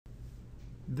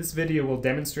This video will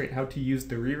demonstrate how to use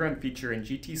the Rerun feature in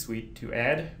GT Suite to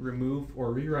add, remove,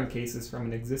 or rerun cases from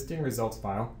an existing results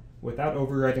file without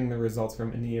overwriting the results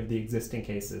from any of the existing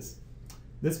cases.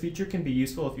 This feature can be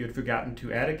useful if you had forgotten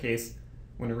to add a case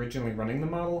when originally running the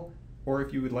model, or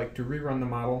if you would like to rerun the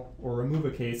model or remove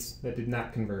a case that did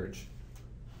not converge.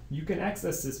 You can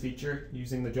access this feature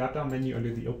using the drop-down menu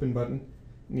under the Open button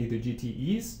in either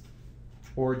GTEase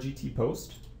or GT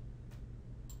Post.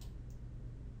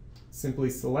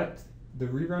 Simply select the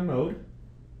rerun mode,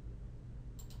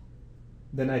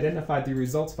 then identify the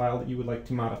results file that you would like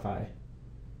to modify.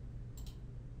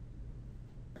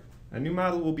 A new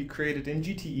model will be created in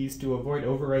GTEase to avoid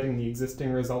overwriting the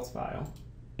existing results file.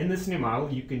 In this new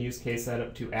model, you can use case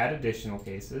setup to add additional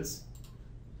cases,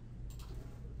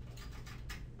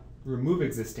 remove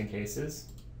existing cases,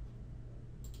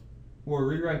 or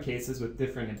rerun cases with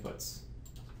different inputs.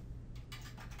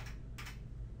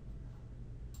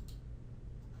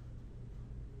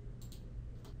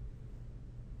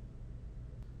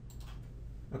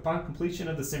 Upon completion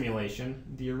of the simulation,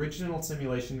 the original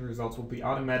simulation results will be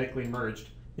automatically merged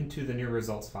into the new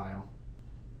results file.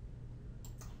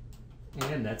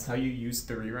 And that's how you use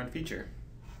the Rerun feature.